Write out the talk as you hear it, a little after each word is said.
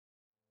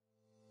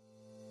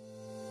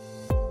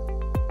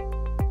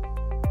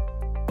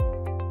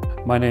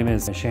My name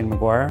is Shane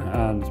Maguire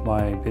and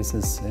my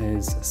business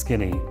is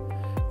Skilly,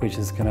 which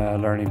is kind of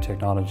learning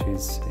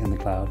technologies in the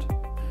cloud.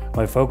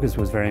 My focus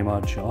was very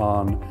much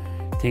on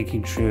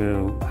thinking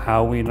through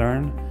how we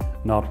learn,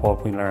 not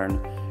what we learn.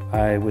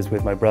 I was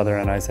with my brother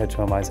and I said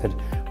to him,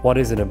 what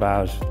is it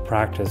about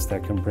practice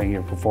that can bring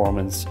your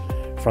performance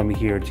from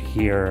here to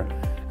here?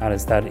 And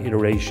it's that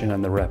iteration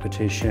and the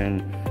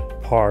repetition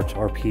part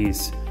or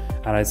piece.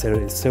 And I said,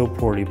 it's so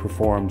poorly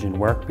performed in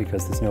work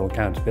because there's no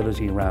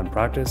accountability around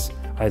practice.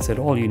 I said,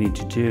 all you need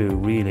to do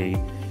really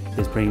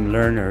is bring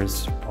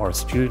learners or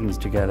students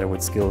together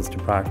with skills to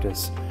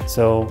practice.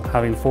 So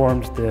having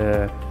formed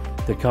the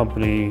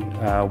company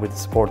with the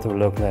support of the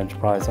local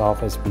enterprise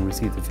office, we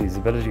received the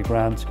Feasibility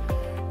Grant.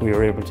 We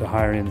were able to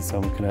hire in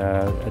some kind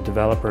of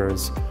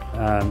developers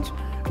and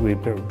we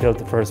built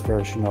the first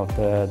version of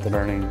the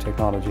learning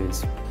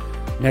technologies.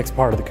 Next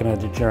part of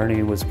the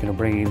journey was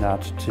bringing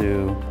that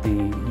to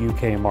the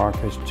UK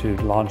market to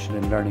launch it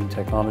in learning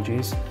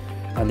technologies.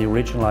 And the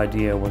original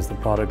idea was the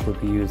product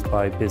would be used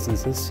by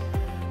businesses.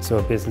 So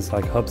a business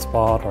like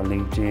HubSpot or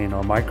LinkedIn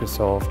or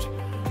Microsoft,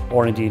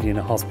 or indeed in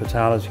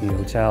hospitality,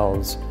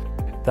 hotels.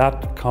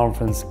 That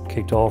conference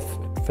kicked off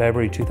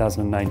February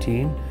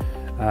 2019.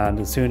 And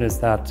as soon as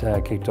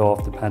that kicked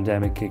off, the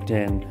pandemic kicked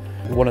in.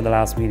 One of the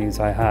last meetings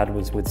I had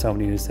was with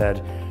somebody who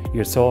said,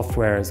 your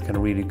software is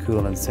really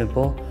cool and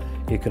simple.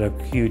 It could have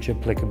huge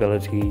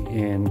applicability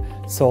in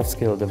soft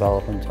skill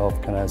development of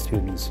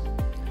students.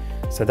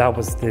 So that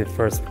was the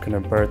first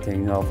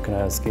birthing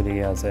of Skilly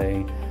as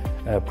a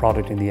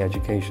product in the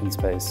education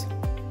space.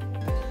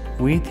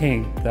 We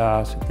think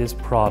that this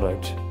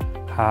product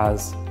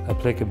has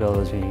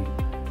applicability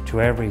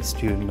to every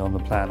student on the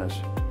planet.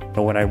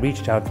 When I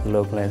reached out to the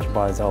local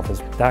enterprise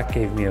office, that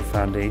gave me a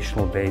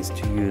foundational base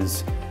to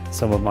use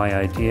some of my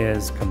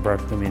ideas,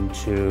 convert them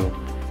into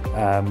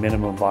a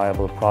minimum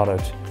viable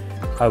product.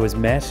 I was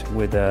met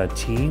with a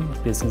team,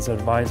 business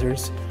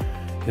advisors,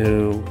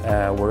 who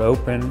were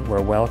open,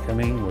 were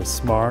welcoming, were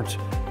smart,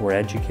 were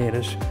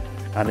educated,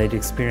 and they'd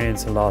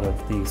experienced a lot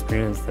of the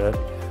experience that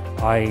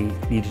I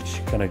needed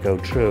to go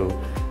through.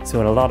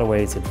 So in a lot of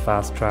ways it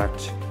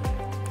fast-tracked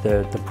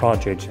the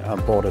project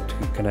and brought it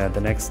to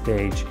the next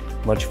stage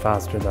much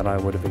faster than I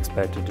would have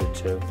expected it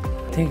to.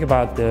 Think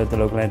about the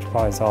local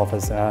enterprise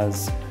office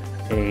as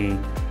a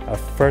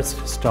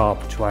first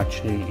stop to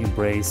actually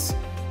embrace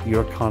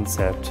your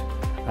concept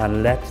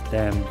and let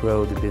them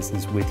grow the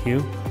business with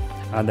you.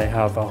 And they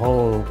have a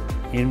whole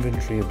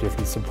inventory of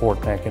different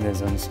support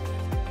mechanisms.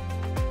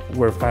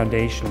 We're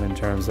foundational in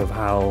terms of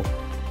how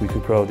we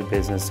could grow the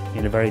business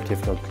in a very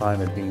difficult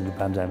climate being the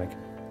pandemic.